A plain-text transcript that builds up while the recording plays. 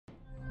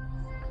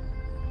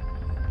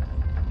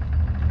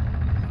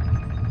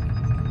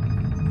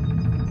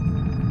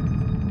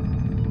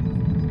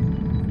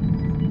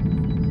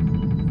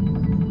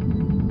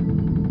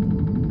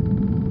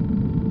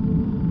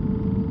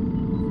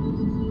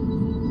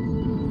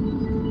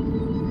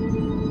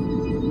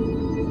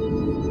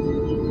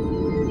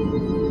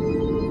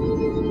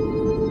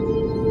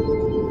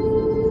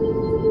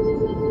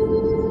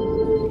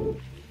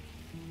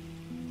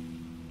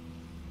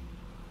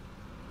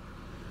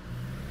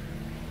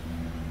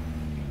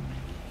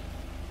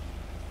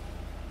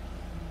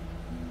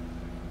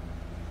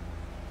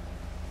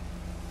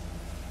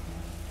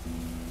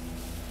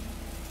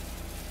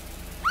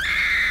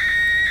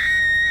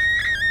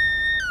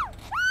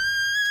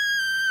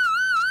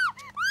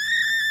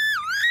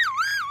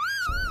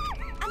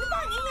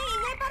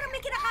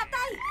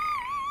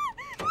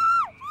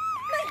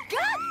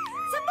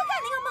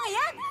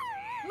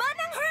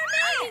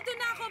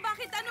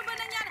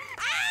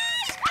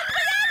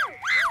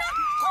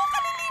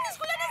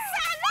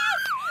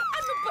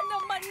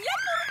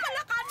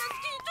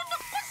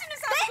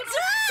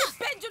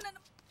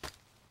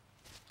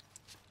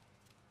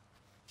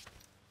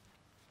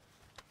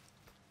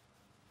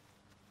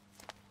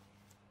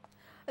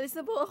Alis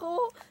na po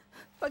ako.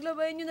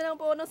 Paglabayan niyo na lang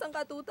po ako ng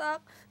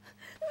sangkatutak.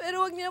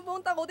 Pero huwag niyo na po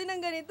akong takutin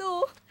ng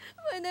ganito.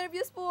 May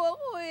nervyos po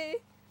ako eh.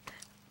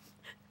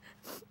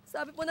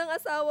 Sabi po ng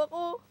asawa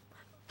ko,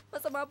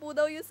 masama po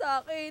daw yun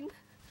sa akin.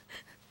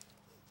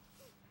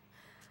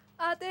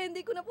 Ate,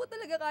 hindi ko na po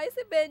talaga kaya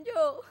si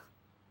Benjo.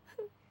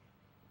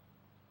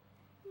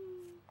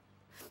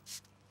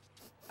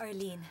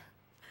 Arlyn,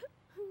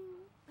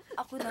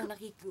 ako nang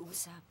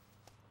nakikiusap.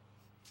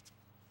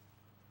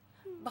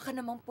 Baka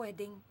naman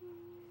pwedeng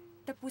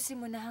tapusin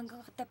mo na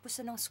hanggang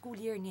katapusan ng school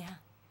year niya.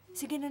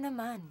 Sige na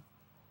naman.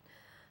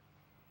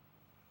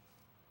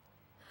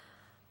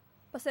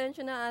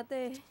 Pasensya na,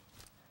 ate.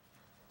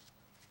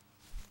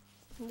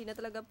 Hindi na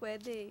talaga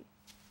pwede.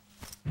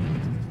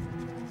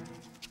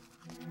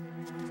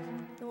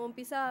 Nung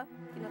umpisa,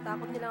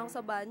 tinatakot nila ako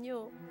sa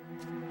banyo.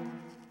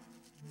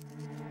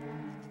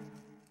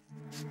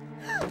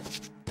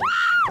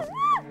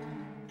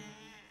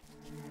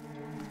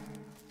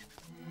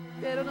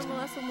 Pero ng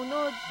mga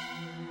sumunod,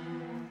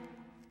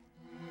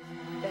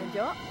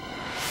 Benjo?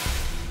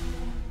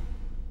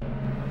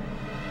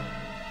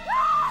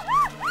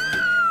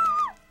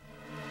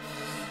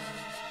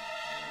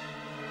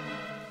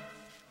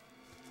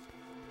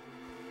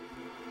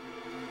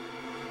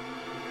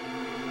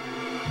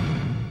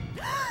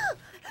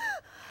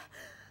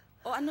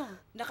 O ano,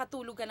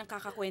 nakatulog ka ng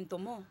kakakwento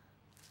mo.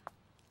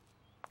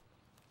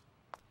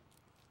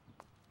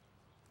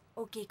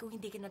 Okay kung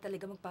hindi ka na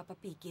talaga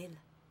magpapapigil.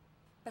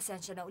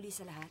 Pasensya na uli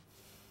sa lahat.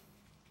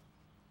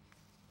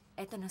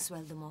 Eto ng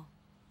sweldo mo.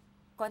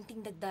 Konting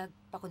dagdag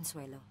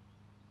pakonsuelo.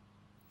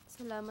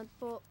 Salamat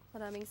po.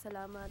 Maraming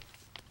salamat.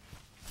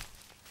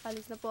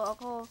 Alis na po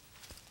ako.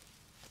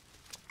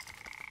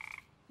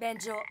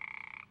 Benjo,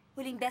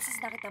 huling beses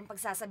na kitang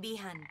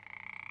pagsasabihan.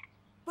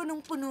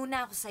 Punong-puno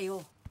na ako sa'yo.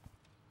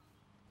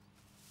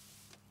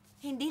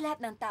 Hindi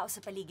lahat ng tao sa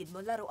paligid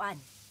mo laruan.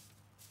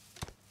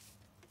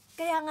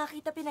 Kaya nga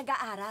kita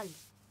pinag-aaral.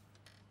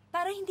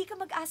 Para hindi ka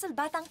mag-asal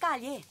batang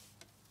kalye.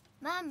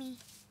 Mami,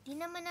 di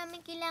naman namin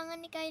kailangan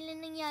ni Kyla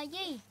ng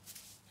yaya eh.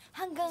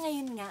 Hanggang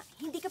ngayon nga,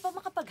 hindi ka pa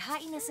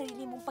makapaghain ng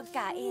sarili mong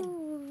pagkain.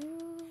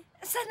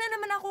 Sana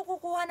naman ako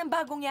kukuha ng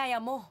bagong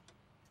yaya mo.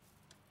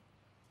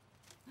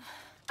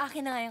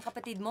 Akin na nga yung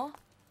kapatid mo.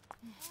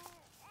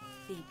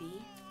 Baby,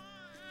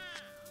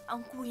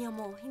 ang kuya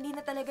mo, hindi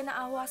na talaga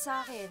naawa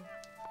sa akin.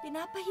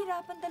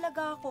 Pinapahirapan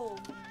talaga ako.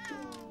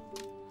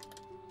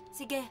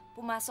 Sige,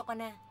 pumasok ka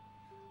na.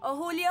 O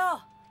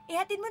Julio,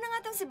 ihatid mo na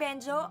nga tong si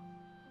Benjo.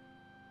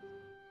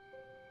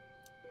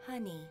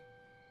 Honey,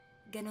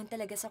 ganun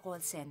talaga sa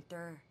call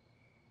center.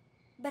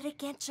 But I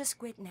can't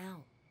just quit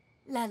now.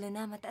 Lalo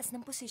na mataas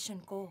ng posisyon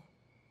ko.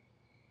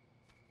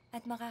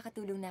 At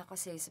makakatulong na ako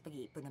sa'yo sa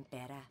pag-iipon ng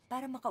pera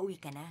para makauwi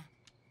ka na.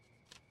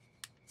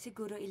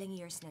 Siguro ilang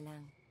years na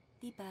lang,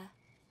 di ba?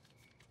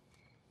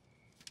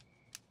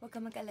 Huwag ka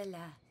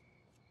mag-alala.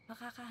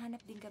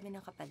 Makakahanap din kami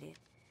ng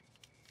kapalit.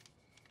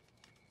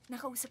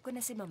 Nakausap ko na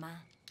si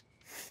Mama.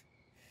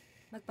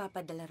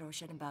 Magpapadala raw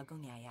siya ng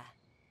bagong yaya.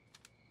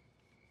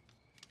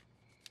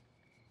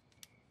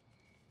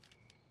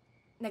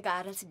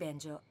 Nag-aaral si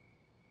Benjo.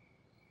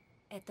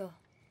 Eto,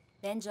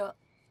 Benjo.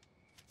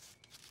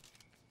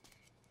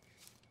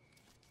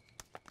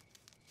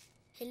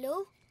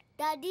 Hello?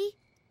 Daddy?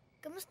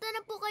 Kamusta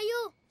na po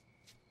kayo?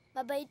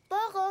 Mabait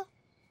po ako.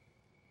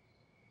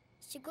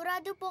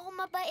 Sigurado po ako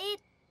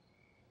mabait.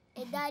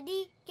 Eh,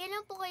 Daddy,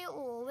 kailan po kayo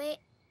uuwi?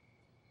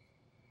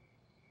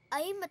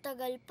 Ay,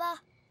 matagal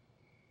pa.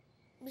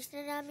 Miss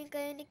na namin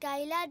kayo ni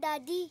Kyla,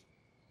 Daddy.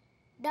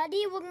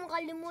 Daddy, huwag mong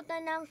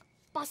kalimutan ng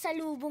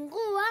pasalubong ko,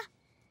 ha?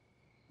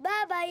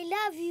 Bye-bye,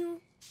 love you.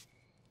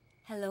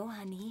 Hello,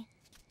 honey.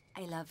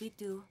 I love you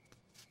too.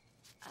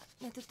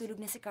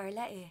 Natutulog na si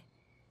Carla eh.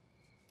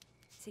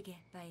 Sige,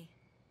 bye.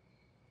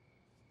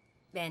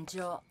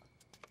 Benjo,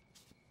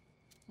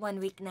 1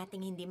 week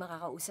nating hindi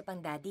makakausap ang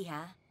daddy,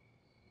 ha?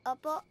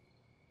 Opo.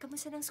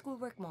 Kamusta ng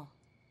schoolwork mo?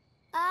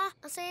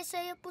 Ang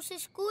saya-saya po sa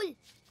school.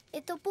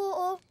 Ito po,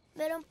 oh.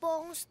 Meron po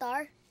akong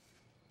star.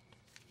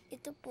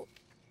 Ito po.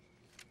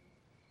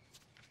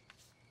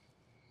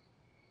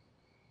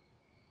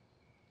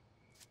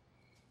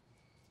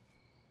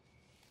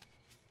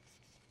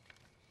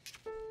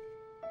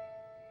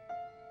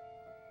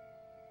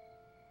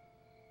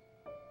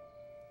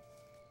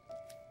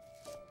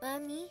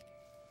 Mami,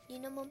 di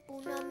naman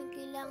po namin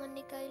kailangan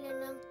ni Kyla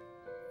ng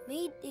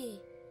maid eh.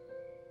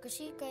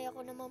 Kasi kaya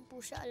ko naman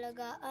po siya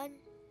alagaan.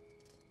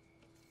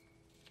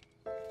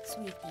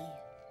 Sweetie,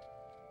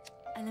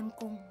 alam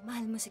kong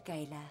mahal mo si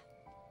Kyla.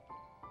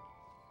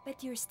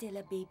 But you're still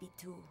a baby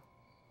too.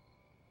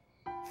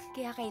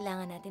 Kaya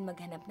kailangan natin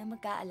maghanap na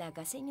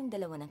magkaalaga sa inyong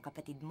dalawa ng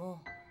kapatid mo.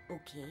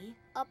 Okay?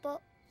 Apo.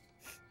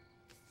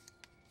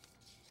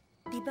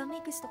 Di ba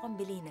may gusto kang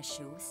bilhin na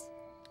shoes?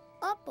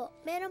 Opo,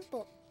 meron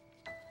po.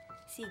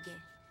 Sige.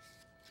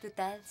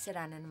 Tutal,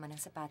 sira na naman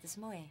ang sapatos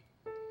mo eh.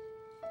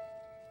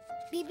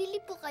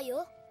 Bibili po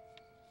kayo?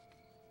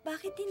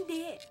 Bakit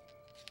hindi?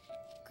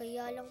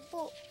 Kaya lang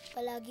po,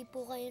 palagi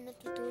po kayo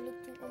natutulog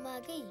tuwing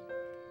umaga eh.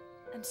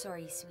 I'm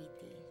sorry,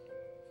 sweetie.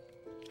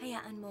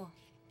 Hayaan mo,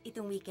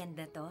 itong weekend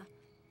na to,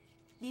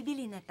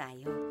 bibili na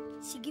tayo.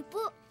 Sige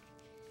po.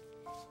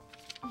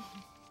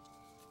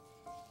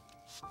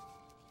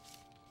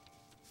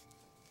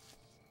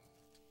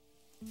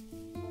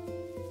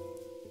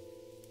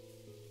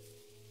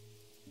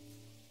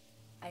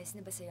 Ayos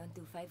na ba sa'yo ang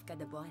 2.5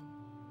 kada buwan?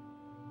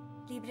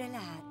 Libre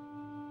lahat.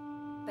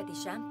 Pati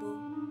shampoo,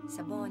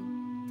 sabon,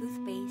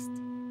 toothpaste.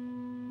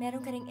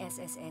 Meron ka ring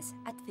SSS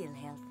at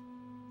PhilHealth.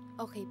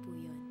 Okay po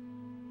yun.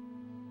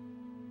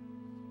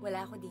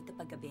 Wala ako dito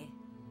paggabi.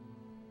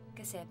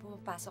 Kasi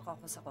pumapasok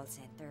ako sa call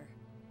center.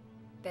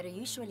 Pero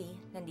usually,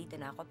 nandito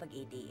na ako pag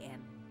 8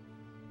 a.m.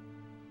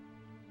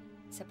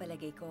 Sa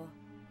palagay ko,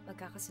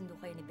 magkakasundo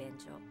kayo ni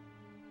Benjo.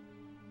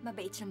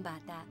 Mabait siyang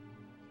bata.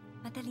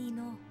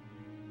 Matalino.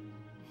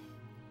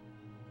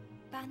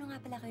 Paano nga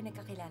pala kayo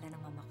nagkakilala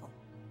ng mama ko?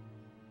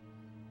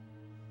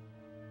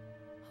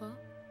 Huh?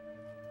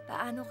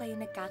 Paano kayo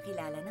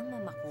nagkakilala ng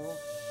mama ko?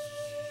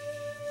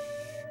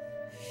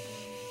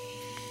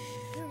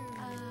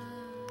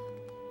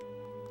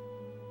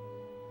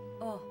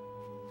 Oh,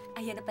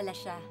 ayan na pala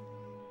siya.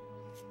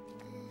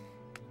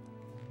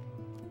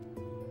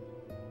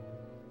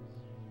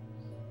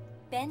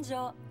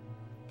 Benjo,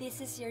 this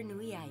is your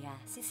new Yaya,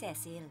 si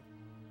Cecille.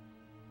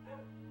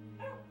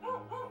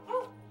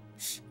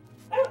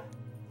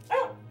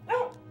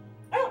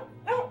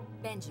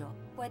 Benjo,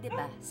 pwede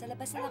ba? Sa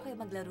labas na lang kayo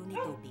maglaro ni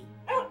Toby.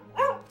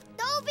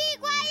 Toby,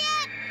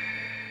 quiet!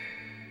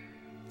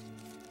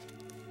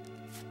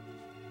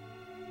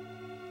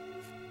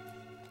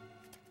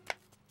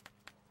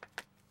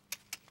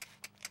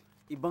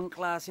 Ibang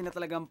klase na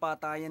talagang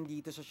patayan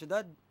dito sa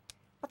syudad.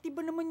 Pati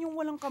ba naman yung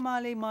walang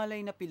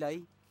kamalay-malay na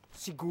pilay?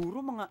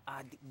 Siguro mga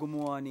adik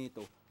gumawa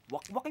nito.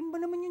 Wakwakin ba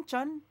naman yung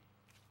tiyan?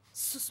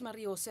 Sus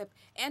Mariosep,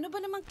 ano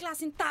ba namang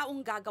klaseng taong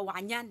gagawa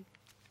niyan?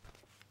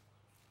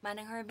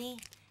 Manang Hermie,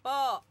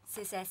 Po,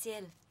 si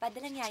Cecille,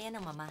 padalang yaya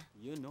ng mama.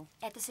 Yun, no?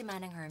 Eto si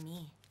Manang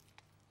Hermie.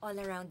 All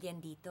around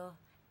yan dito.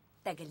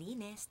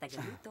 Tagalinis,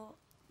 tagaluto.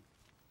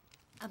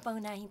 Ang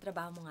pangunahing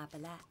trabaho mo nga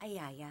pala ay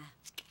yaya.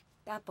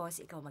 Tapos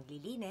ikaw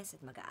maglilinis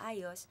at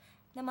mag-aayos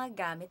ng mga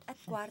gamit at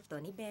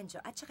kwarto ni Benjo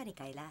at saka ni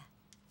Kyla.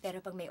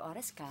 Pero pag may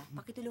oras ka,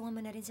 pakitulungan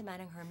mo na rin si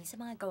Manang Hermie sa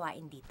mga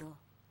gawain dito.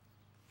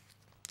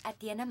 At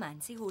yan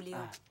naman si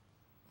Julio.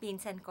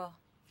 Pinsan ko.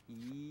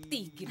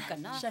 tigil ka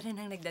na. Siya rin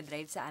ang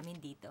nagdadrive sa amin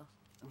dito.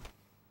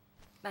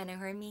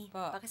 Manang Hermie,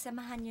 Pa.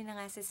 pakisamahan niyo na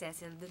nga si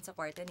Cecille dun sa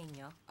kwarto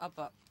ninyo.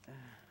 Apa.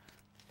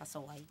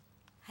 Pasaway.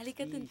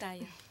 Halika dun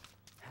tayo.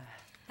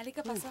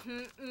 Halika, pasok.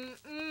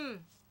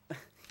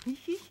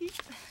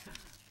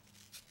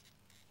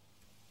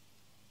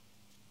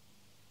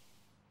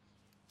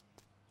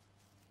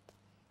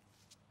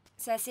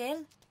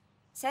 Cecille?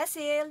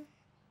 Cecille?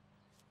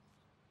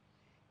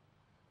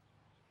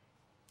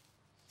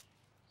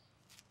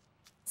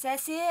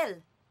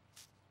 Cecille!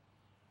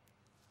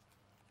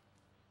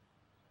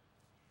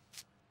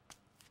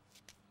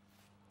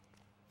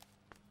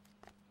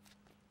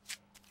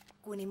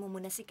 Kunin mo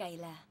muna si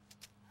Kyla.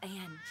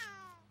 Ayan.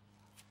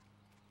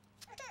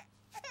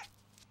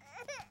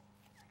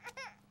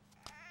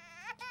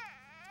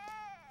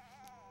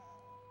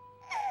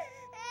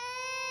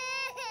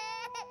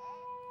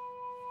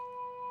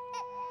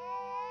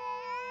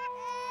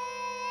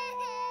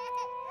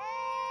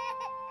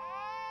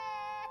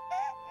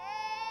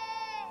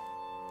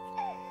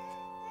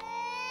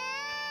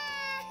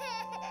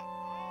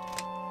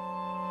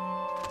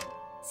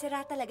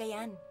 Sira talaga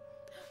yan.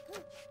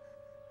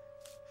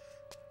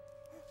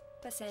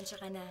 Pasensya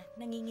ka na.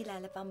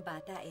 Nangingilala pa ang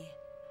bata eh.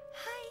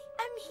 Hi,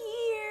 I'm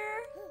here!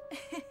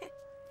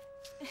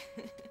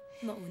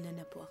 Mauna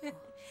na po ako.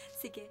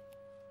 Sige.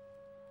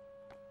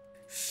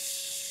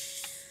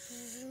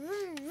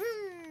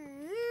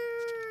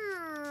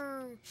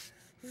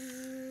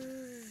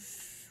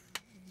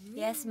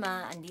 Yes,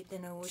 ma.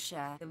 Andito na ho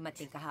siya.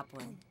 Dumating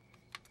kahapon.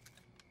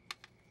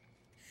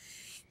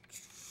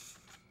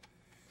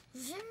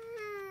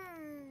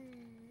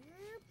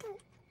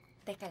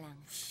 Teka lang.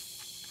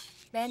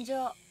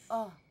 Benjo,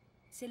 oh,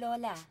 si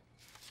Lola.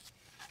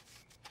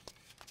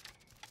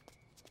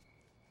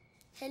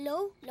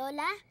 Hello,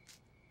 Lola?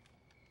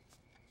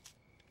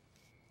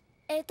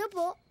 Eto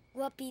po,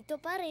 guwapito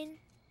pa rin.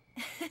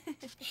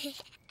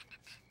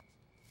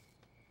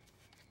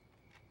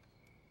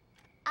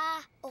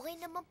 Okay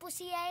naman po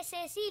si Yaya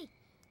Cecille.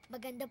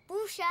 Maganda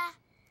po siya.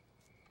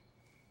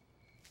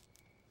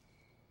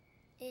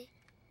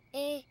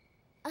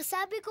 Ang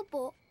sabi ko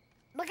po,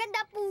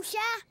 maganda po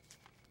siya.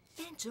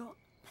 Benjo,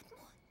 ba't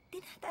mo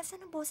tinataasan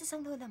ng boses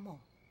ang lola mo?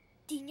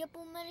 Di niya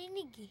po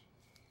marinig eh.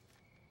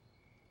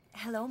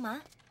 Hello, ma?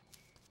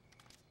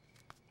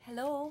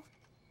 Hello?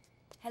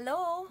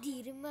 Hello?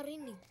 Di rin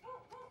marinig.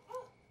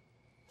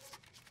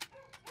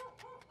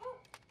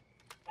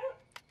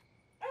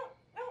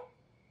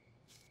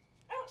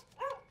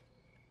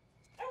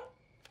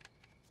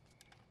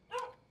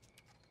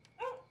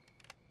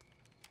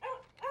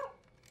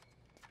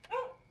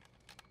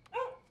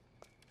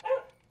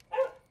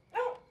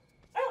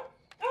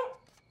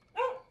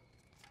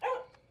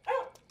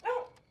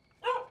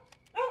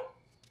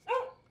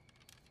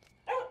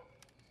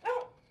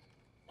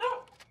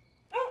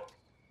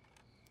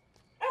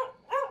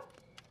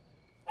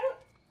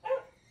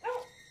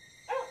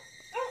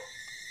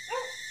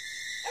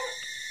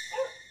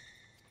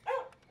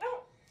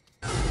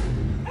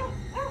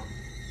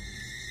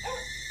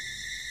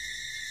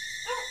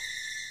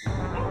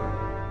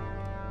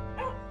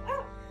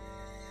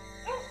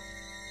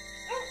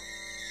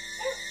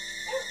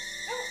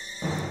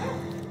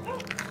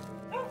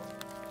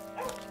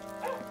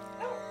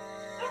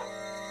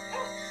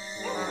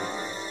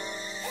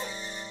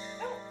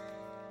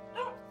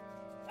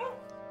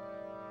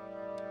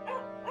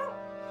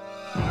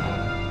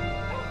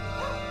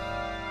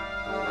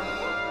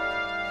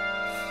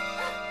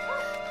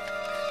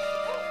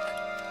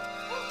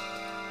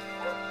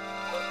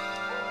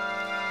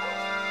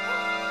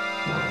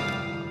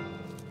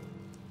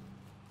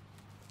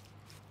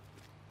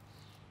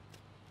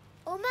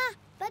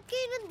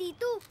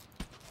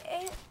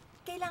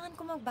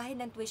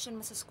 magbahid ng tuition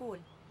mo sa school.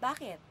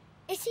 Bakit?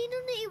 Eh, sino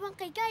naiwan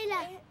kay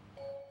Kyla?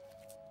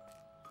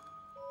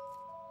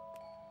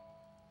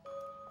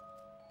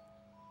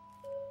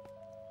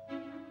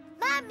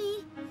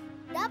 Mami,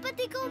 dapat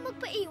ikaw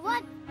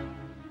magpaiwan.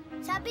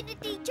 Sabi ni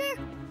teacher,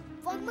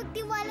 huwag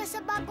magtiwala sa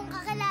bagong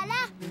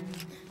kakilala.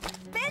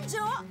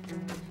 Benjo!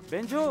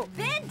 Benjo!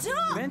 Benjo!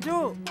 Benjo!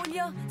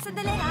 Julio,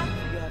 sandali ha.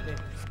 Sige, ate.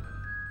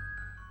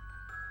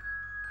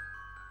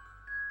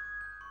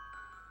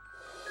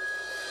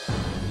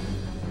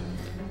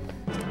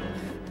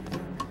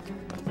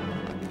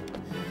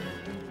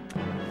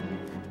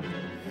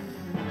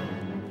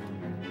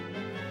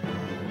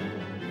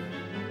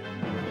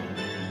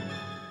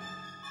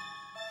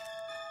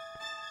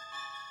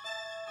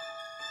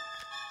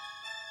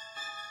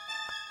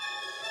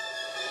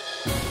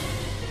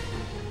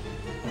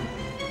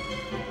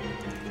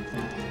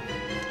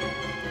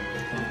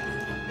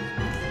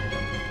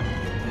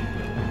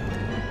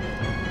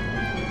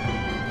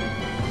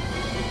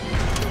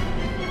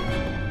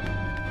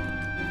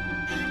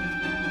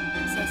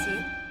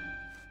 Cecille?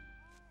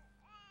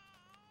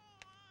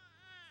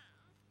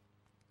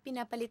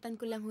 Pinapalitan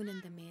ko lang ho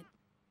ng damit.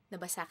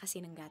 Nabasa kasi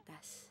ng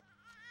gatas.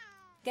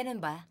 Ganun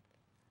ba?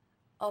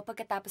 O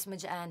pagkatapos mo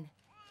dyan,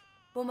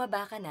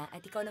 bumaba ka na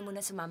at ikaw na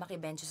muna sumama kay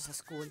Benjo sa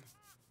school.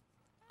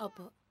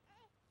 Opo.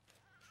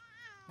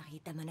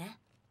 Nakita mo na?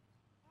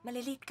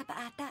 Malilate ka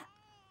pa ata.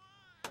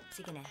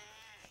 Sige na.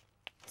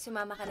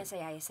 Sumama ka na sa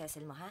Yaya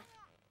Cecille mo, ha?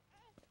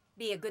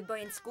 Be a good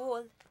boy in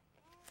school.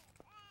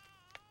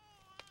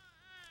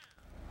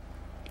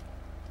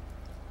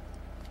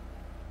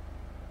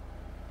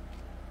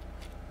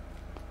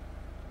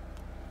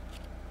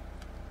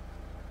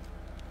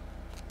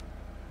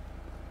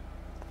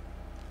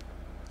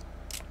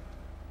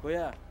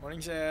 Kuya,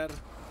 Morning, sir.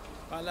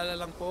 Paalala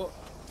lang po,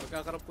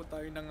 magkakaroon po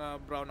tayo ng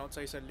brownout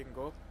sa isang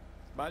linggo.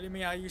 Bali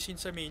may ayusin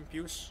sa main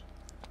fuse.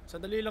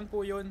 Sadali lang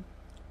po yun.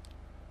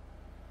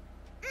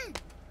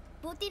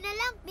 Buti na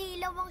lang, may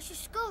ilaw ang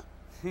shoes ko.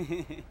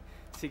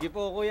 sige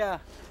po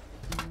kuya.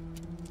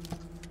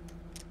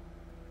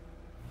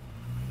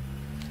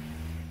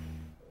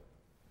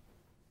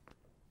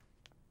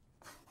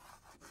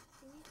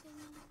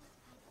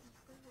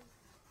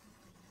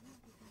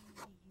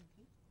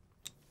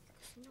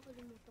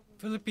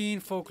 Philippine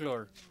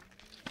folklore.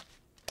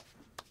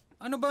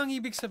 Ano ba ang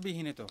ibig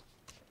sabihin nito?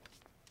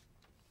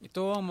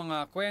 Ito ang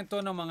mga kwento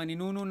ng mga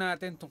ninuno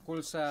natin tungkol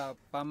sa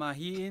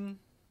pamahiin,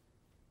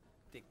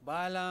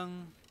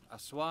 tikbalang,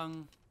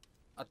 aswang,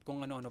 at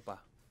kung ano-ano pa.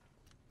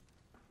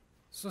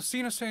 So,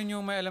 sino sa inyo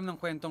may alam ng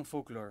kwentong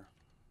folklore?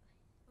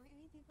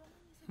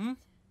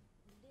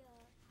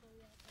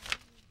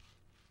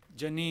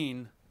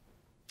 Janine.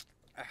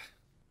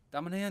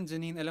 Tama na yan,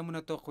 Janine. Alam mo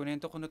na to.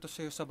 Kunento ko na to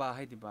sa'yo sa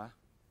bahay, di ba?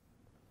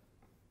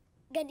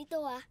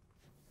 Ganito ah.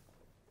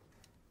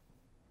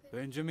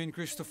 Benjamin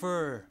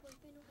Christopher.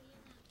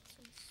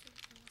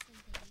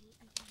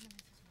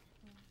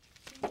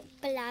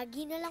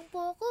 Palagi na lang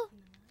po ako.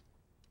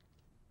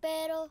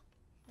 Pero,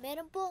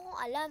 meron po akong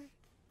alam.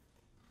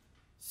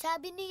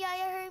 Sabi ni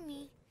Yaya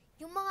Hermie,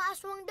 yung mga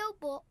aswang daw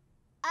po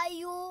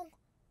ay yung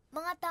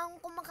mga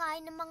taong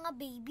kumakain ng mga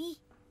baby.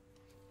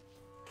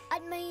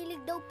 At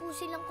mahilig daw po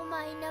silang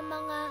kumain ng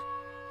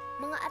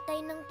mga atay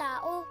ng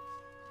tao.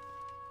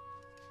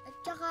 At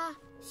saka,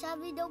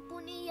 sabi daw po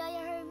ni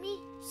Yaya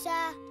Hermie,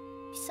 sa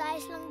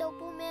Visayas lang daw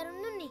po meron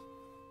nun eh.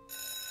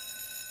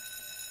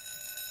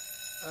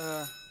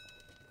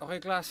 Okay,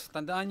 class.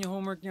 Tandaan yung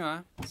homework nyo, ha?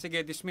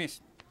 Sige,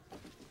 dismissed.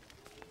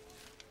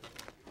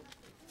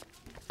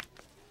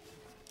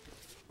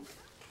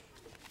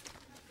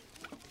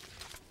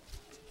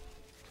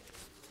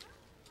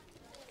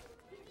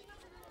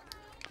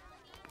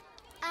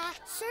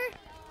 Sir,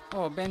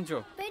 Oh,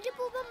 Benjo. pwede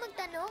po ba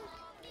magtanong?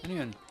 Ano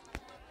yun?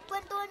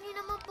 Kwentuhan niyo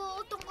naman po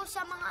ako tungkol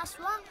sa mga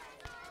aswang.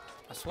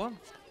 Aswang?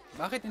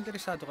 Bakit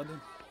interesado ka dun?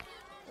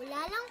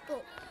 Wala lang po.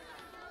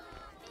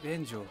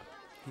 Benjo,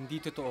 hindi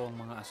totoo ang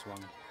mga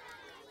aswang.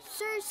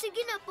 Sir,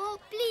 sige na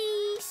po,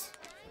 please.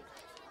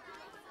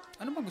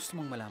 Ano ba gusto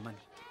mong malaman?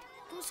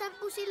 Kung saan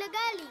po sila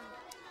galing?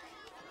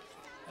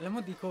 Alam mo,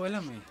 di ko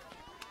alam eh.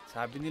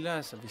 Sabi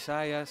nila sa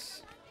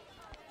Visayas,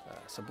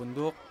 sa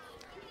bundok,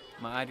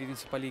 maaari din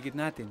sa paligid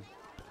natin.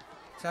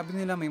 Sabi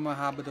nila may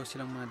mahaba daw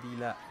silang mga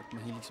dila at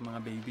mahilig sa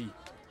mga baby.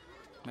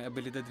 May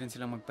abilidad rin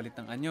silang magpalit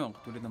ng anyo,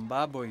 tulad ng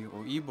baboy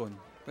o ibon.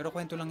 Pero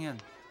kwento lang yan.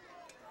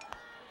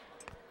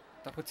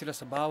 Takot sila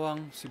sa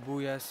bawang,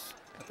 sibuyas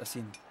at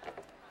asin.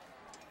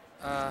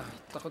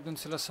 Takot din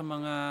sila sa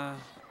mga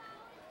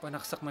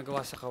panaksak na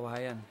gawa sa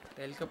kawayan.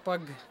 Dahil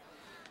kapag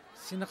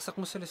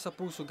sinaksak mo sila sa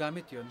puso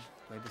gamit yon,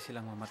 pwede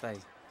silang mamatay.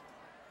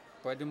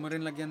 Pwede mo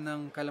rin lagyan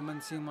ng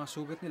kalamansi yung mga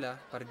sugat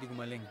nila para di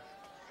gumaling.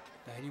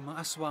 Dahil yung mga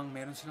aswang,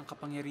 meron silang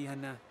kapangyarihan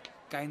na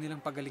kaya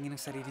nilang pagalingin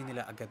ang sarili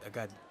nila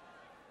agad-agad.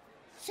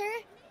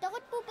 Sir, takot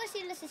po ba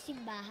sila sa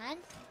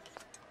simbahan?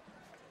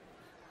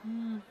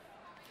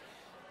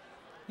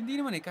 Hindi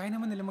naman eh, kaya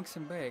naman nila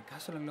magsimba eh.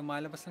 Kaso lang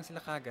lumalabas lang sila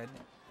kagad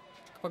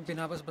kapag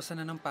binabasbasan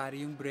na ng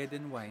pari yung bread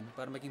and wine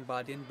para maging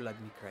body and blood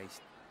ni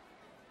Christ.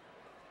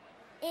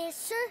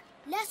 Sir,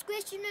 last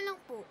question na lang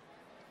po.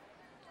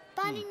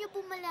 Paano niyo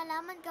po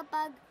malalaman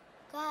kapag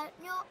kaharap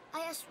niyo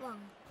ay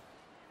aswang?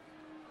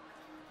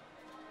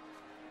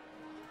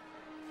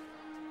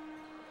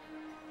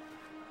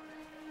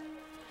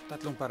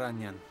 Tatlong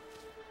paraan yan.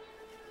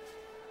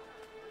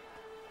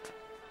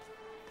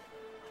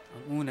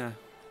 Ang una,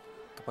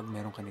 kapag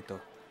meron ka nito.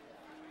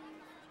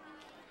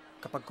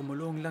 Kapag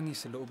kumulong lang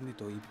sa loob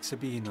nito, ibig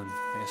sabihin nun,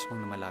 may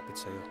aswang na malapit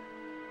sa'yo.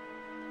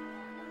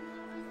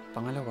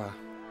 Pangalawa,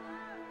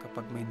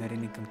 kapag may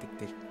narinig kang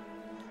tiktik.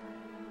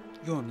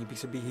 Yun, ibig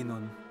sabihin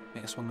nun,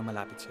 may aswang na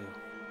malapit sa'yo.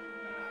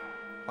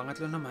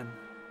 Pangatlo naman,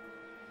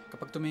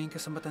 kapag tumingin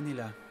ka sa mata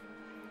nila,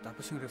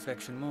 tapos yung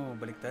reflection mo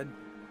baliktad,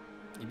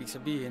 ibig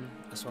sabihin,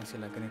 aswang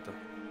sila ganito.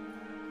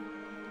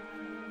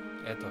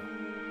 Eto.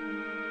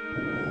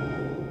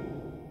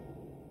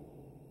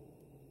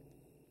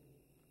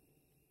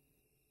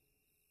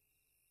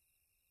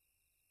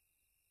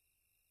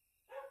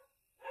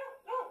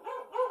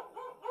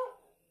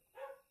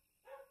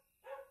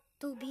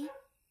 Toby?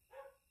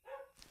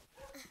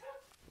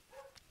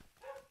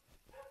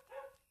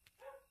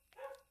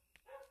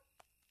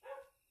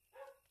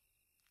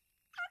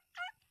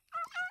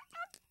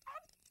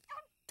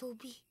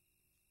 Toby?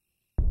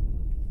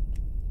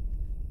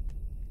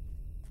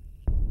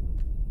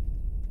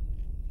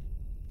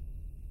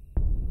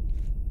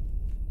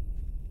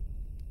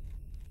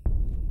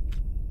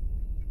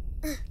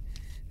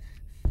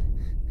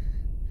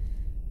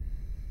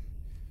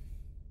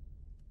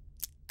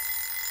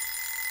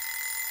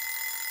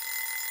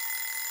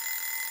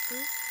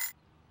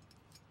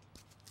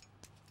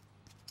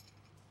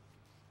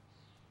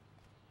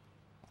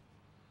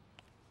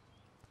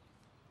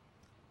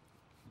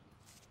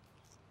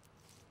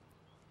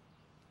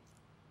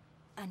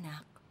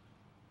 Anak,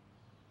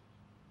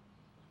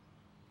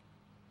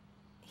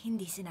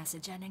 hindi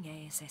sinasadya ng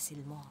Yaya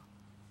Cecille mo.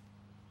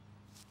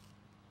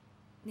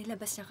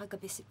 Nilabas niya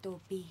kagabi si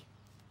Toby.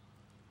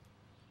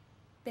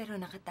 Pero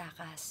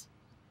nakatakas.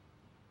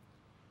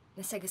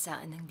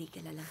 Nasagasaan ng di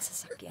kilalang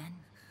sasakyan.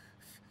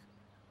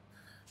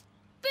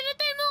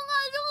 Pinatay mo ang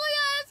aso ko,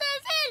 Yaya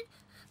Cecille!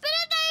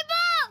 Pinatay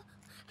mo!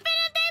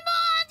 Pinatay mo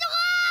ang aso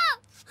ko!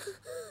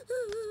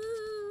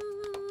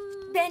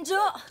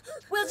 Benjo!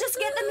 We'll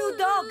just get a new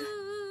dog!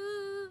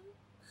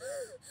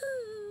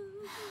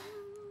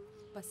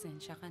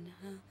 Pasensya ka na,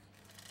 ha?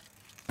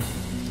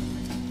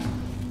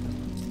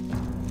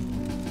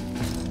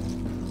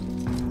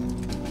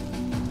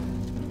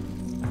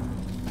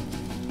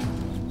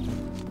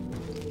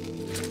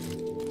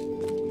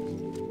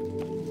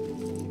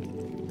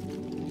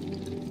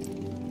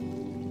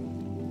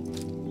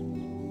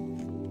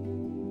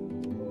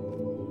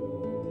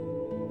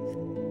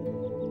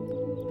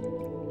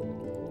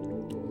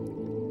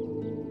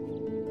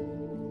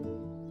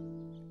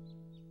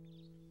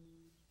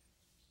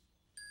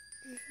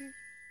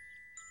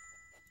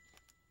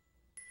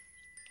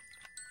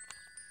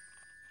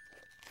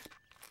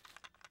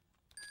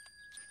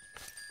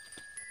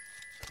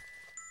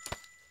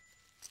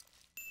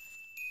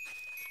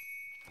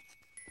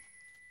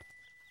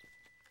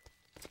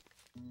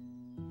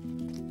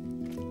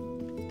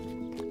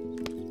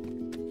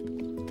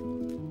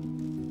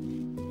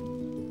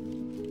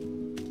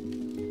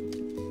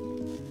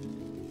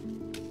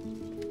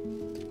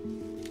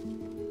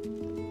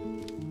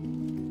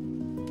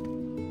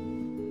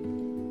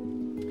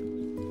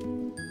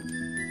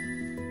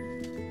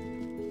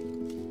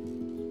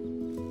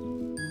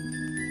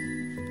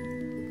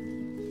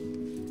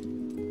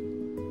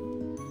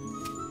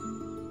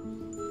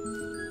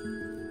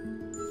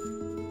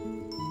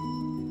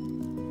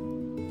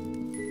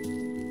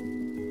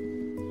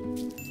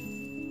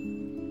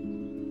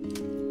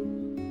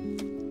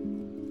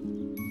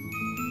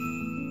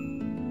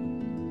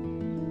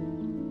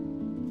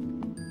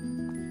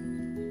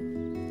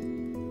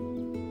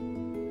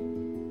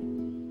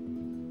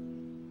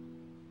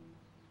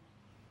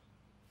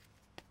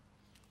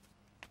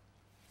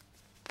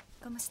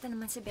 Kamusta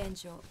naman si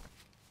Benjo?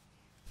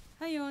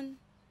 Ayun.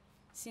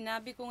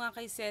 Sinabi ko nga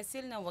kay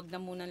Cecille na wag na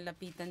munang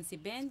lapitan si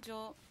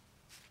Benjo.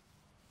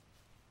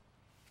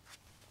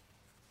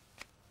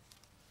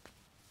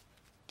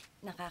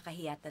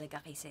 Nakakahiya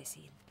talaga kay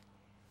Cecille.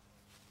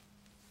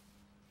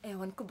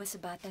 Ewan ko ba sa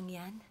batang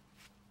yan?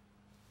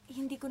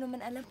 Hindi ko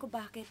naman alam kung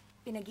bakit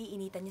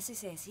pinag-iinitan niya si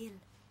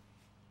Cecille.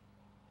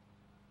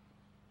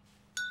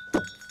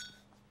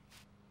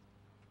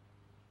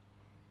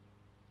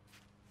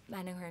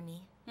 Manang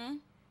Hermie,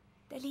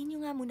 dalhin niyo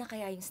nga muna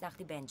kaya yung snack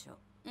ni Benjo.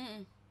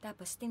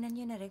 Tapos tingnan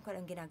niyo na rin kung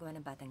anong ginagawa ng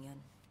batang yon.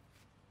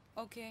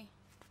 Okay.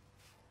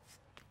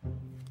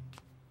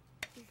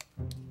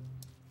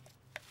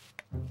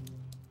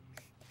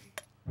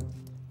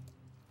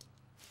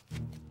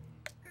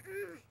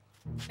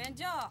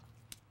 Benjo!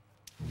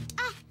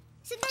 Ah!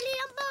 Sandali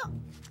lang po!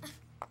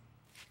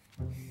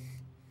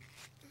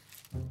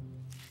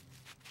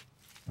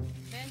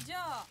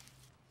 Benjo!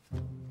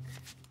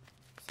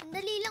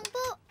 Sandali lang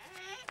po.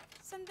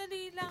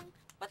 Sandali lang.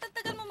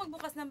 Patatagal mo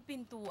magbukas ng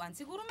pintuan.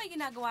 Siguro may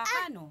ginagawa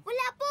ka, no?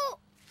 Wala po!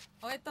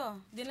 O eto,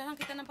 dinalahan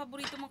kita ng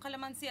paborito mong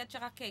kalamansi at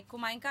saka cake.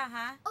 Kumain ka,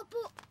 ha?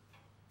 Opo.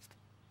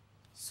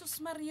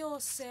 Sus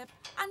Mariosep,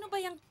 ano ba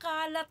yung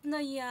kalat na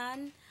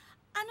yan?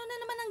 Ano na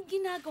naman ang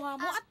ginagawa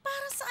mo at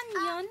para saan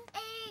yan?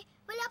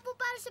 Wala po,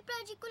 para sa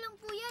project ko lang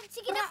po yan.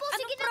 Sige na po,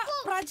 sige na Anong po.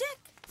 project?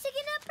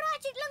 Sige na,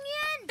 project lang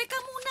yan. Teka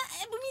muna,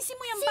 bumisin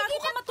mo yan Sige bago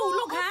ka na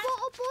matulog, po. ha?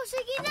 Opo,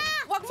 sige na.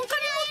 Huwag mong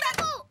kalimutan!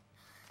 Po.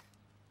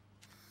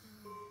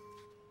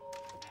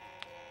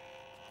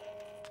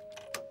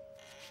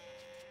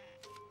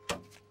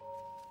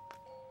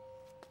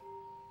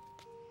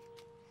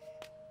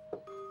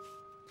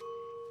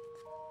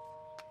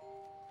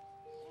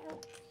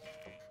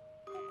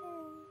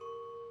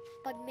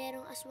 Pag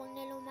merong aswang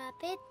na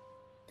lumapit,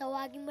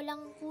 tawagin mo lang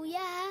ang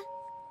kuya, ha?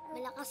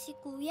 Malakas si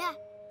kuya.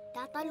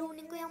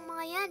 Tatalunin ko yung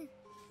mga yan.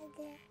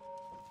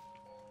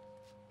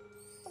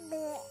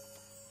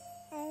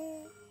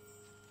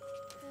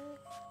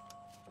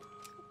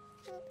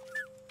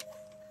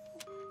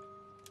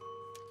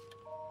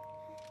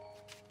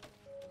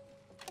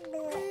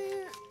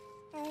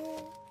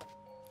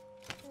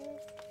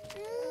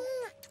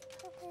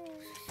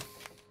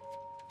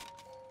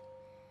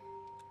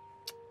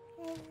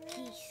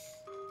 Peace.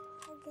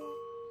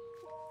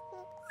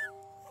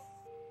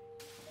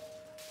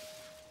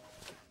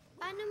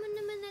 Paano mo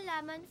naman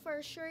nalaman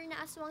for sure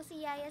na aswang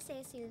si Yaya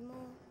Cecille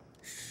mo?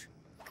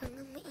 Kang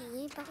nga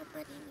maingay, baka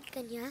marinig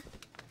ka niya.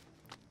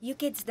 You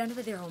kids done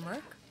with your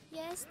homework?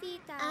 Yes,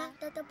 tita.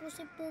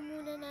 Tatapusin po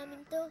muna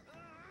namin to.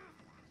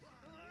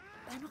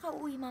 Paano ka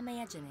uuwi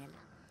mamaya, Janelle?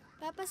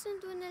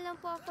 Papasundo na lang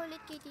po ako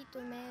ulit kay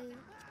Tito Mel.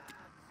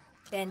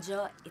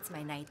 Benjo, it's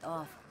my night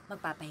off.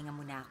 Magpapahinga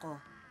muna ako.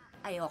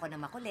 Ayoko na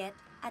makulit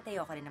at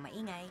ayoko rin na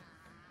maingay.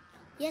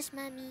 Yes,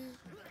 Mami.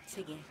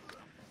 Sige.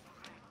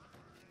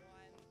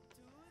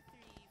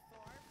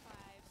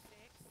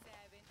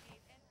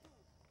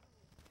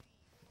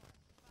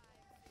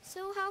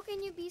 So, how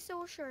can you be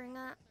so sure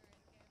nga?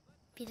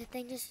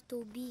 Pinatay niya si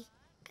Toby.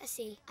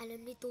 Kasi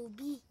alam ni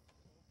Toby.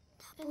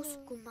 Tapos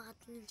Ano? kung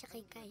makatingin siya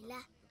kay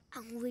Kyla,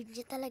 ang weird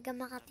niya talaga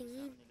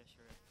makatingin.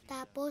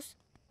 Tapos,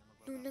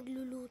 nung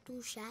nagluluto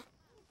siya,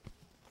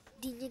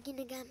 di niya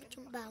ginagamit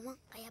yung bawang,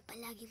 kaya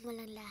palaging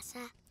walang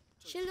lasa.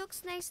 She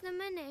looks nice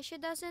naman eh. She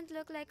doesn't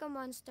look like a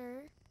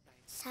monster.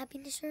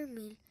 Sabi ni Sir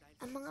Mil,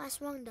 ang mga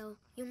aswang daw,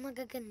 yung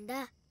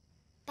magaganda.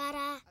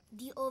 Para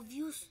di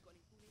obvious.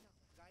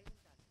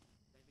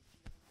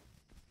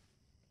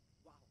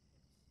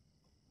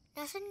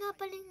 Nasaan nga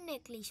pala yung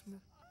necklace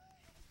mo?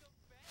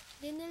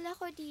 Dinala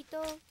ko dito.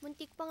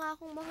 Muntik pa nga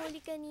akong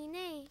mahuli kanina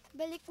eh.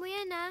 Balik mo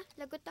yan ah.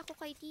 Lagot ako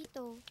kay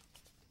Tito.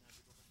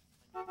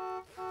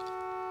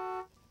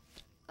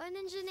 Oh,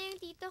 nandiyan na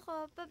yung tito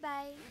ko.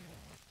 Bye-bye.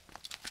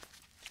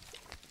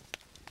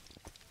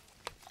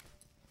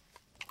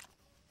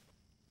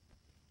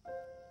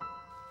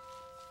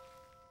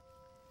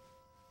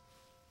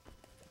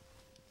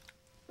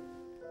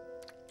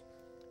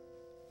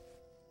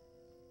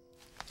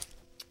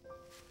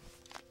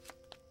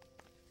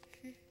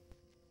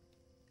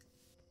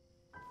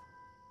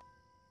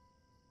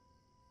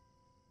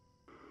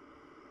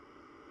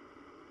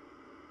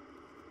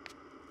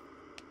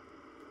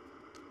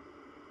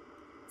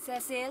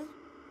 Cecille?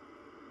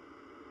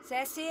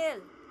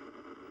 Cecille!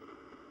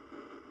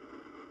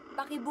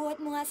 Pakibuhat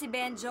mo nga si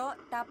Benjo,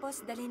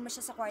 tapos dalhin mo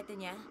siya sa kwarto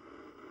niya.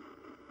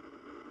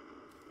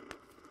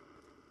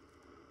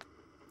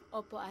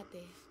 Opo,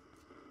 ate.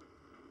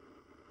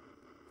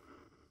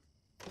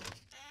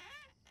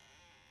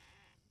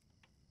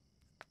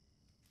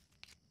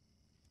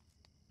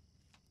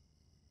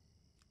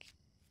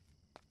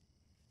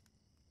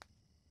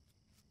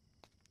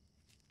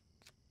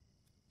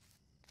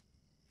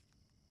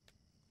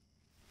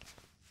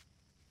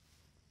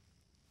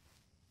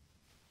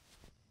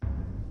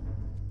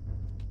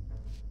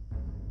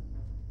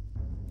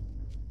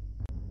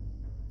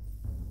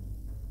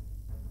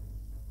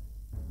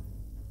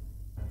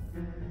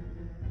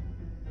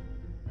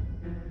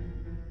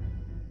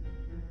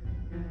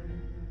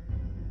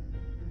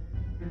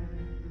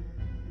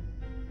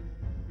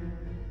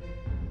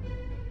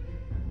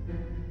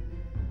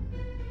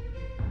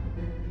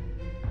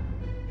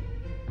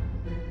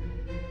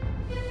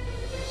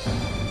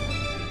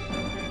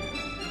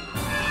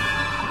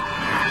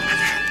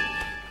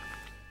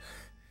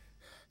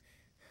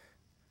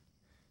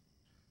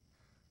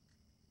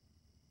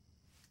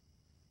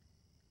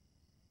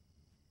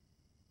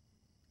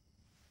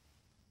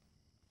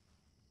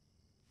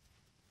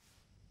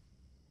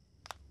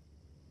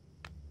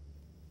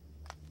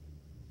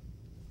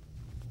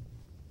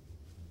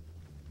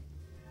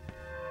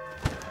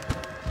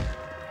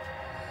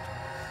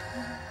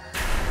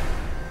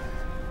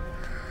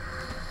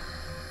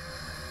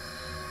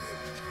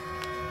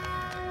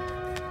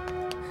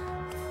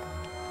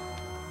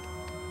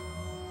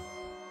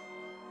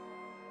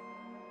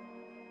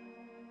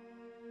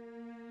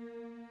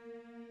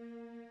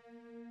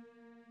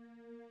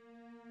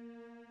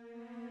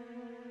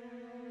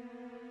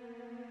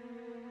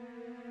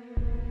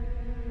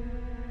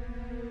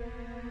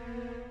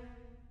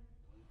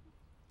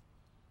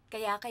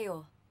 Kaya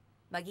kayo,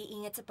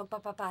 Mag-iingat sa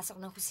pagpapapasok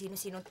ng kung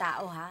sino-sinong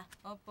tao, ha?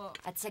 Opo.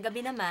 At sa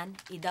gabi naman,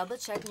 i-double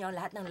check nyo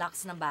lahat ng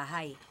locks ng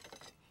bahay.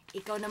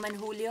 Ikaw naman,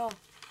 Julio.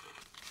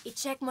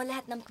 I-check mo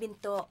lahat ng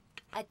pinto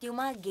at yung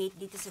mga gate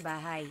dito sa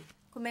bahay.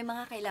 Kung may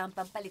mga kailangan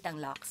pang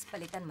palitang locks,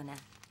 palitan mo na.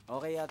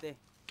 Okay, ate.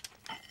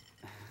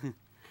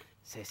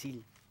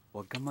 Cecille,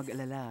 huwag kang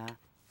mag-alala, ha?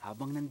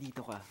 Habang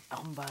nandito ka,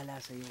 akong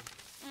bahala sa'yo.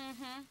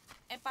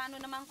 Eh,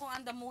 paano naman kung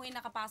ang damuhin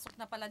nakapasok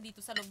na pala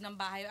dito sa loob ng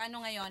bahay?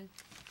 Ano ngayon?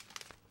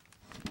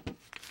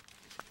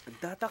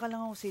 Nagtataka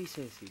lang ako sa'yo,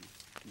 Cecille.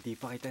 Hindi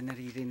pa kita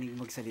naririnig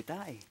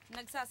magsalita eh.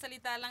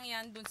 Nagsasalita lang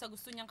yan dun sa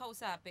gusto niyang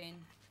kausapin.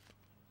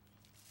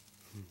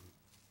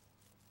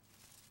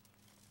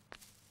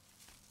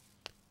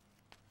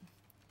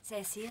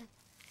 Cecille,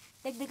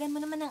 dagdagan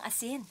mo naman ng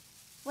asin.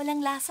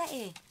 Walang lasa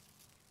eh.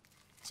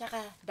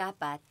 Tsaka,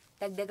 dapat,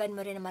 dagdagan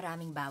mo rin ng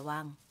maraming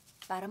bawang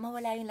para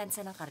mawala yung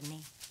lansa ng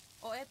karne.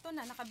 O eto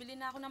na, nakabili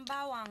na ako ng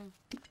bawang.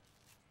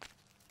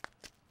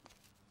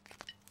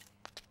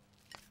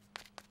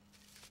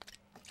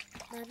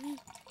 Mami,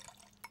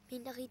 may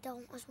nakita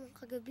akong aswang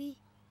kagabi.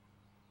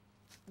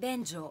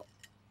 Benjo,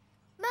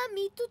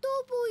 Mami, totoo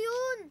po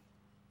yun!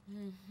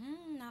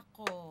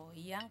 Nako,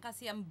 yan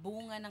kasi ang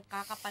bunga ng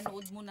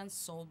kakapanood mo ng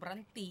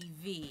sobrang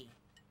TV.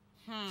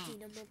 Hindi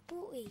naman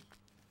po eh.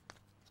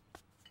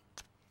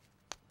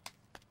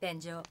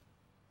 Benjo,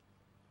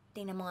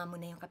 tingnan mo nga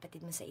muna yung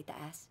kapatid mo sa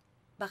itaas.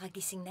 Baka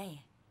gising na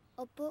eh.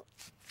 Opo.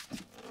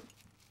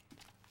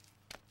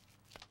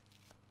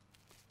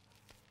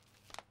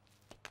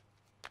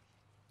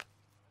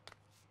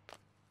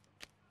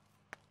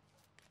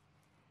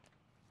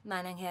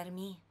 Manang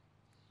Hermie,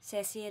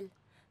 Cecille,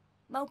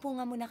 maupo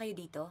nga muna kayo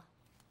dito.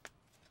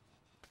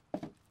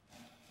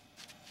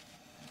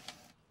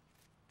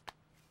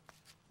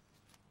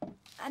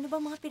 Ano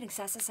ba mga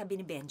pinagsasasabi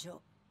ni Benjo?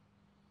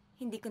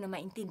 Hindi ko na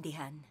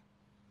maintindihan.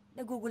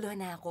 Naguguluhan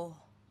na ako.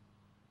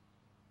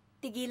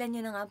 Tigilan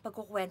niyo na nga ang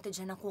pagkukwento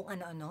dyan ng kung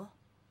ano-ano.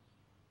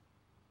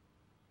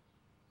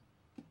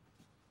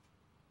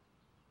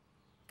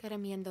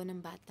 Karamihan daw ng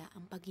bata,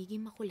 ang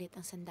pagiging makulit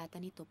ang sandata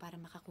nito para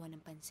makakuha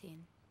ng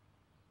pansin.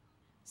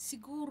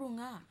 Siguro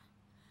nga.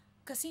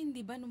 Kasi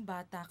hindi ba nung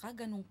bata ka,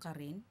 ganun ka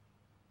rin?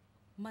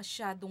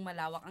 Masyadong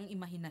malawak ang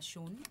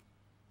imahinasyon?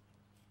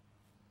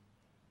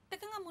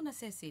 Teka nga muna,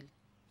 Cecille.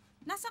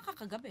 Nasaan ka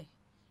kagabi?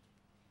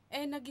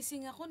 Eh,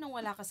 nagising ako nang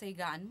wala ka sa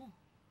higaan mo.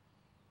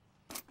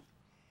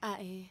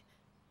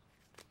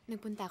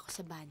 Nagpunta ako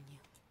sa banyo.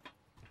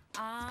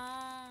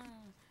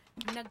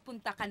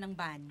 Nagpunta ka ng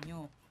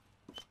banyo.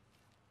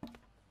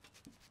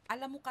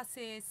 Alam mo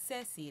kasi,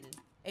 Cecille,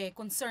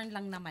 concern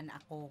lang naman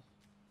ako.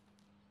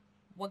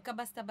 Huwag ka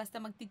basta-basta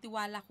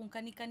magtitiwala kung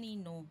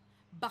kani-kanino,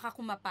 baka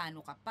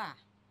kumapano ka pa.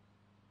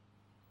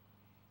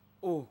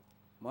 Oh,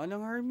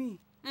 Manang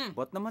Hermie.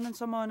 Ba't naman ang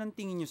sama ng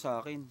tingin niyo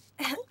sa akin?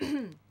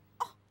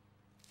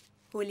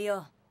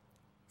 Julio,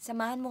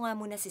 samahan mo nga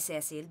muna si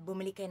Cecille,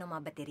 bumili kayo ng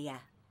mga baterya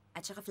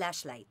at saka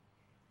flashlight.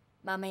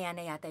 Mamaya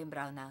na yata yung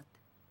brownout.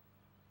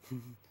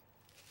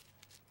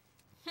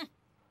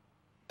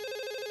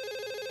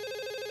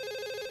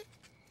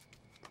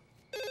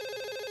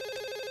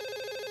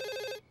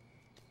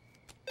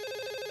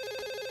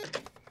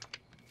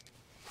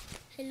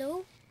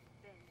 Hello?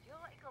 Benjo,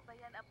 ikaw ba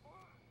yan, apo?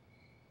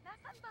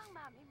 Nasaan ba ang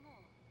mami mo?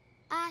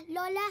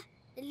 Lola,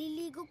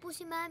 naliligo po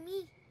si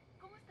Mami.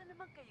 Kumusta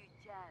naman kayo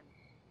dyan?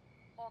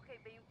 Okay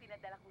ba yung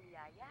pinadala kong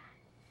yaya?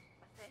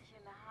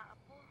 Pasensya na ha,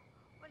 apo.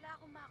 Wala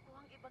akong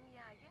makuhang ibang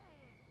yaya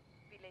eh.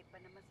 Pilay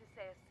pa naman si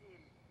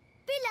Cecille.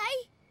 Pilay?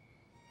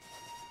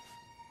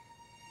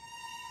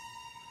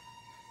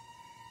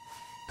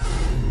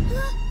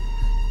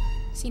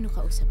 Sino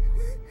kausap mo?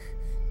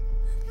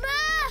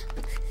 Ma!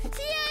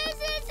 Si Yaya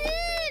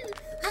Cecille!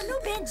 Ano,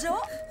 Benjo?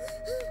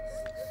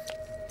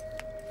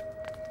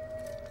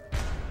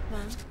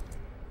 Ma,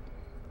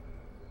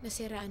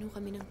 nasiraan ho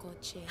kami ng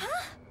kotse.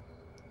 Ha?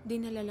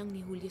 Dinala lang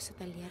ni Julio sa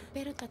talyer,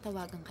 pero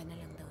tatawagan ka na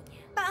lang daw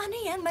niya. Paano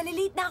yan?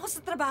 Malilate na ako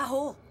sa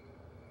trabaho.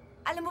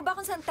 Alam mo ba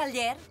kung saan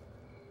talyer?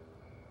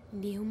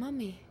 Hindi ho,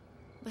 ma'am eh.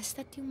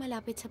 Basta't yung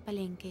malapit sa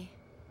palengke.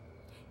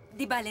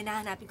 Di bale,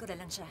 nahanapin ko na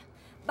lang siya.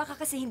 Baka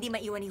kasi hindi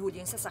maiwan ni Julio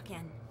yung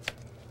sasakyan.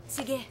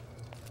 Sige.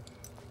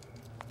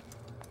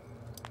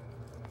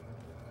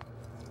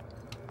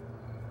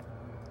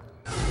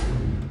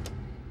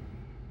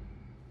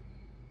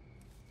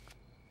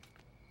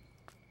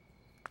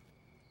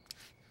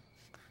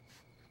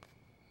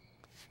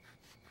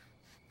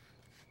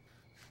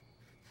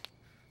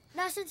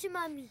 Nasaan si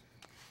Mami?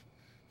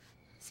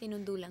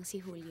 Sinundo lang si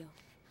Julio.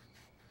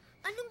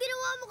 Anong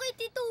ginawa mo kay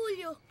Tito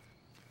Julio?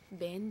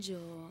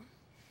 Benjo,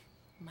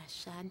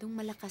 masyadong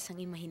malakas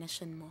ang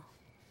imahinasyon mo.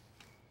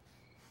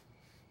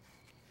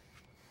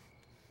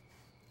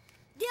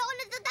 Di ako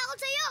natatakot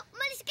sa'yo!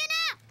 Umalis ka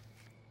na!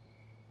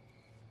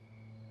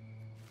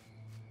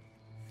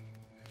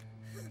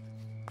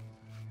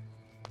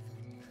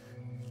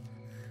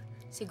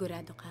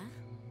 Sigurado ka?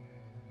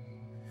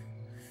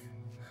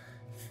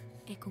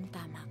 Kung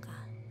tama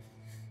ka,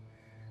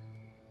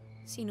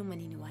 sino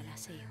maniniwala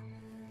sa'yo?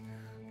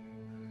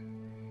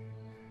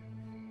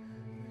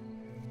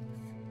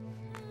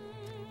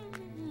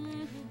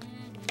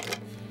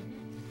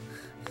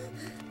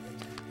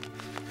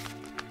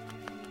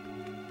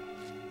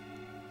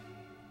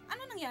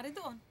 nangyari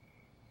doon?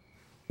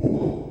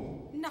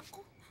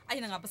 Naku,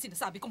 ay na nga ba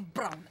sinasabi kong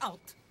brown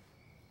out?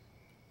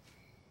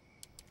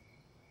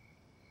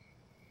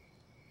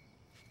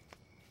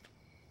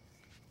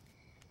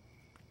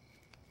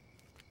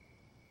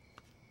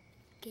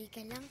 Okay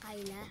ka lang,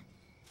 Kyla.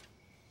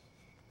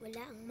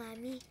 Wala ang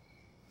mami.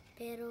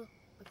 Pero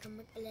huwag kang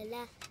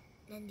mag-alala.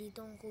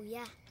 Nandito ang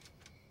kuya.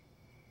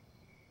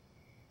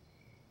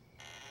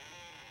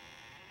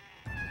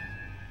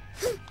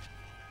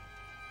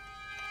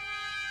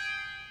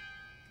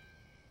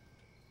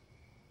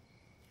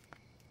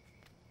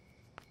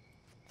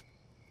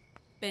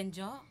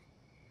 Benjo?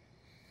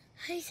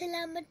 Ay,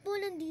 salamat po.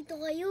 Nandito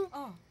kayo.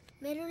 Oh,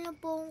 Meron lang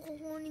po akong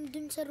kukunin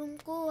dun sa room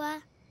ko,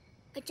 ha?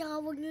 At saka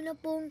huwag niyo na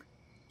pong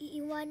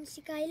iiwan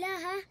si Kyla,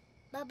 ha?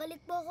 Babalik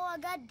po ako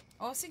agad.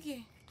 oh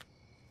sige.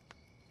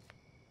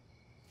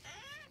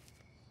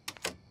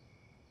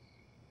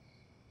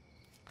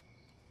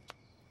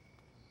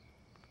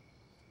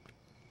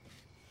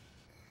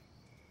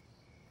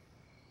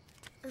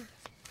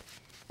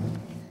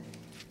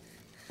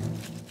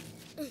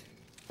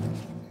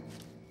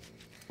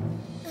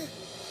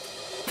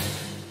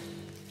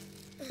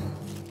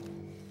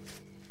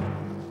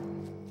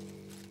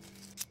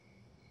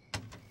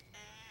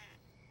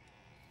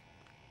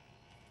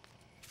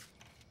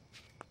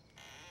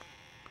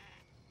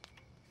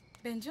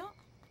 Benjo?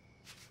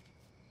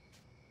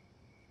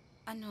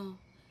 Ano,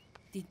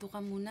 dito ka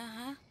muna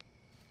ha?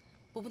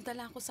 Pupunta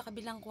lang ako sa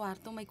kabilang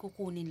kwarto, may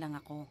kukunin lang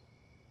ako.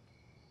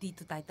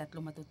 Dito tayo tatlo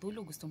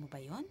matutulog, gusto mo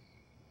ba yon?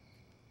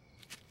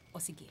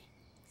 O sige,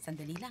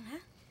 sandali lang ha?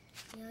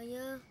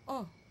 Yaya,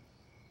 Oh,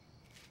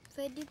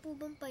 pwede po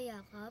bang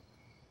payakap?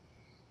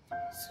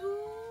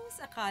 sus,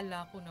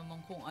 akala ko naman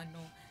kung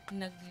ano,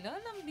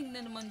 naglalambing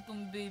na naman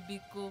tong baby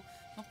ko.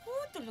 Naku,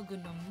 talaga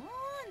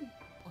naman.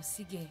 O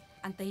sige,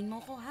 antayin mo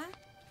ko ha?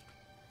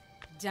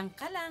 Diyan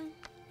ka lang.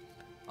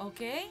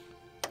 Okay?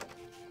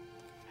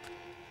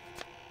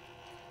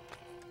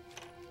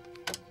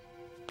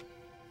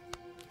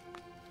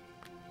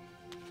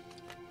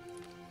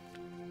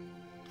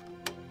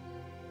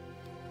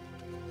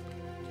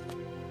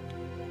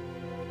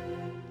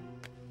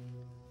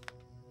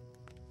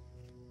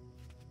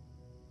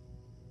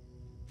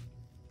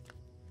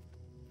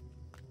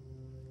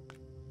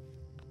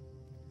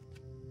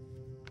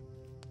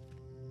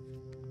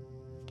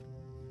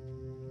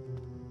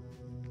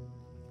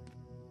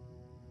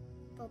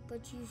 Papa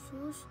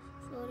Jesus,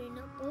 sorry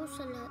na po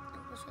sa lahat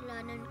ng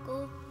kasalanan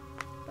ko.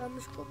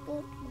 Promise ko po,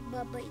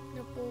 magbabait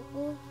na po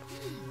ko.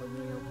 Huwag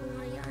niyo lang po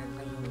hayaan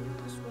kayo ng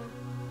aswang.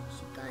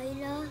 Si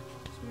Kyla,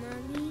 si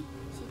Mami,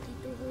 si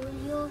Tito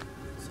Julio,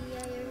 si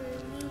Yaya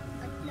Hermie,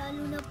 at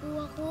lalo na po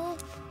ako.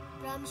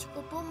 Promise ko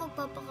po,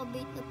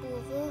 magpapakabait na po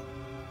ako.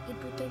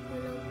 I-protect mo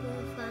lang po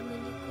ang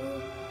family ko.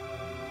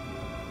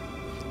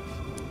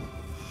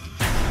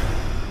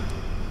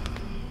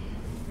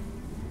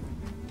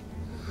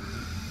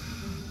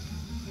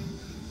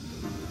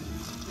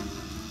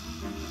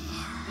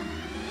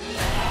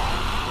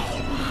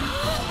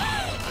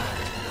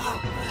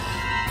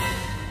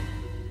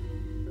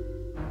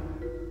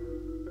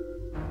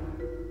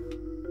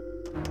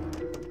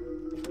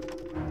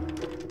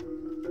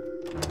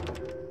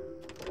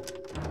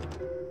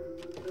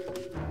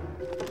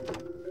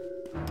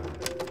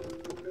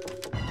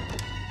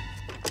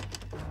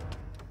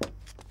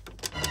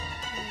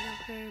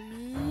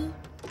 Hermie?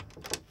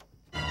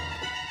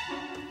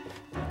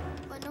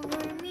 Manang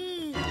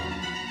Hermie?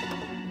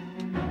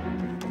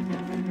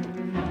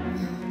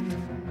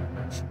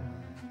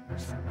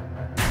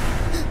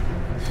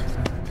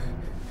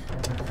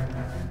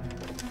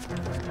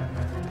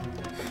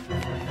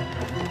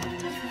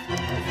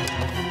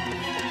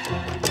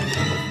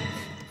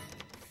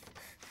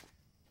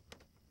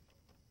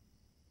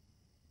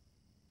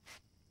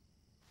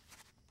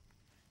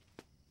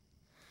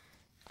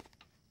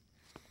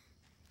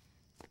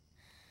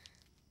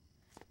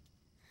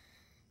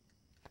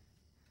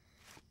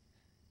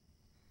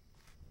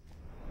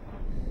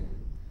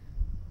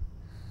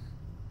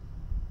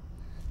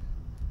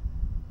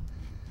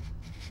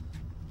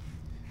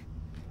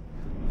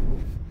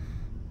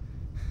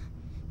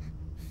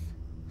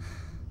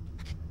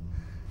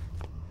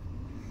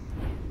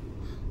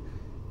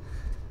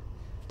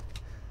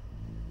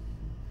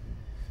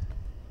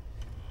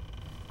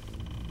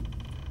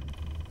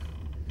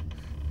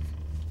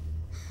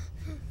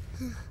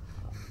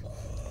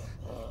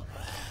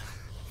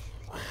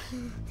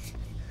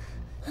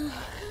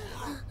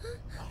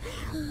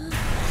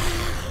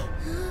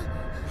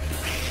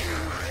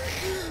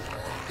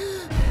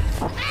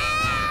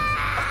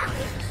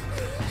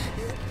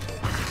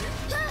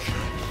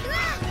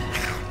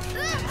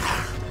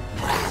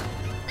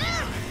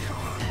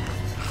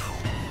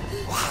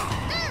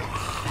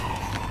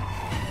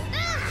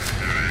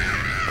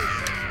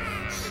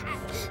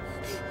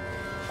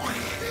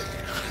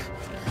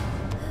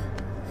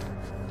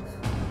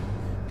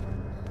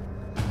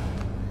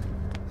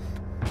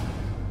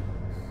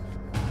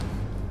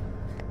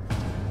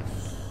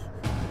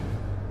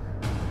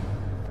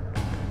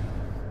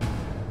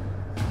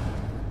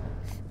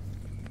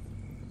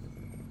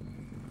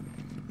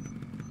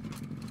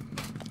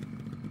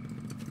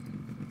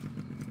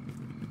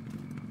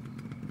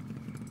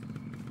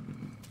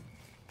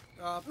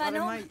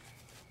 Manong, May,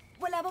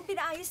 wala bang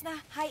pinaayos na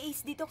high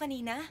ace dito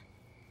kanina?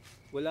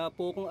 Wala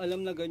po akong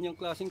alam na ganyang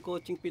klaseng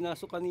coaching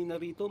pinasok kanina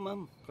rito,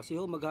 ma'am. Kasi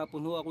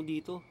maghapon ako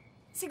dito.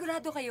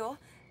 Sigurado kayo?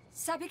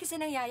 Sabi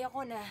kasi ng yaya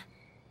ko na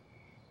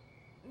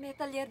may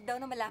talyer daw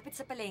na malapit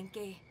sa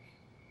palengke.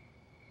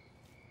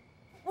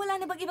 Wala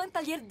na bang ibang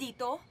talyer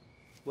dito?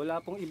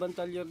 Wala pong ibang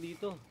talyer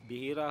dito.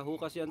 Bihira ho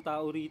kasi ang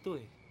tao rito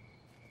eh.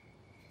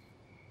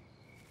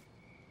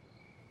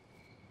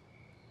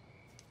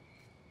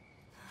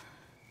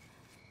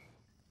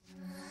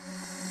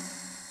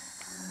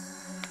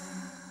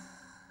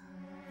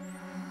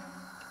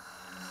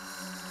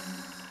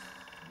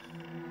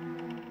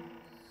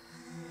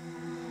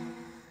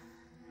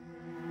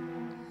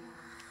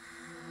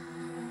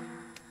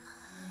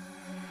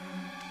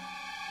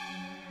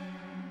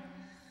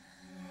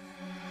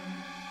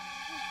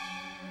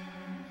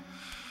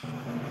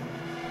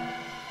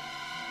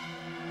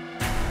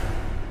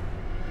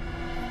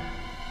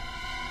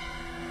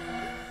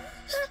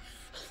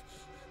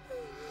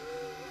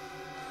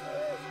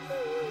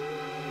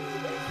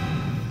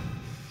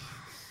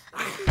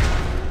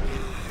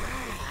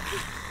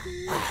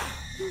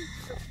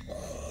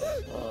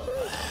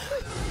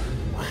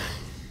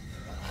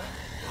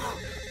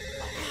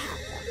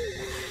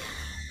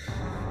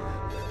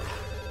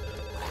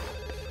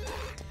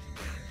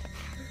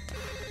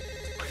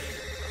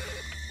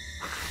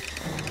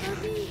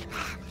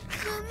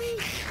 Mami!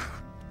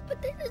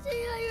 Patay na si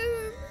Yaya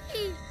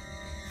Hermie!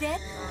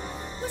 Dead?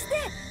 Who's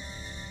dead?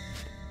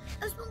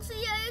 Aswang si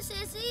Yaya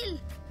Cecille!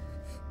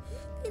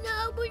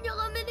 Inaabol niya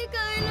kami ni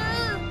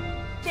Carla!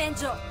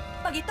 Benjo,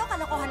 pag ito,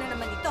 kalokohan na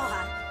naman ito,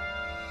 ha?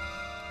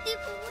 Di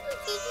po mo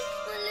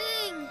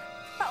nagsisinungaling!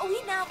 Pauwi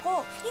na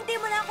ako. Hintay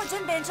mo na ako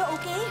dyan, Benjo,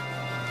 okay?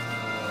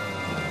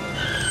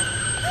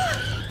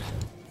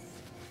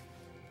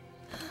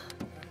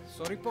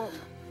 Sorry po.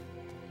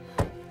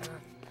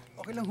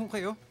 Okay lang ho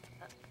kayo?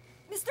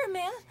 Mr.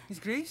 Mel, Miss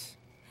Grace?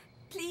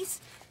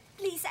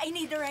 please, I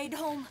need a ride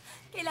home.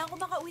 Kailangan ko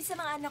makauwi sa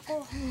mga anak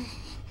ko.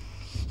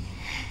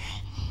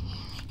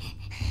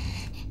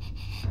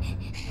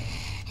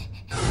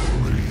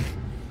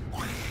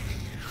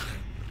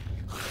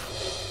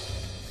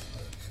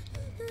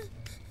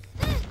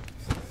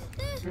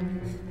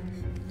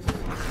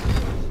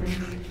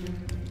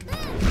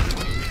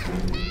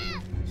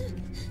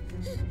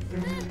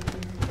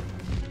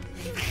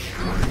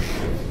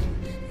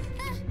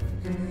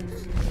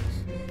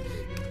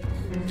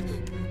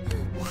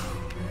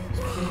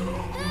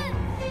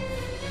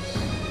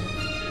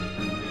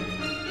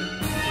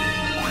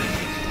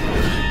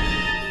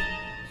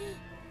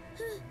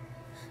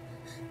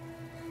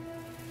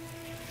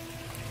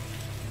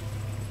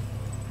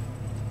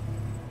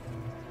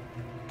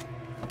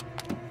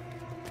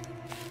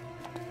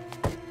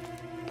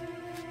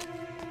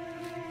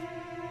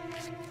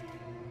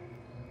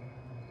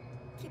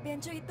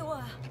 Benjo, ito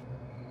ah.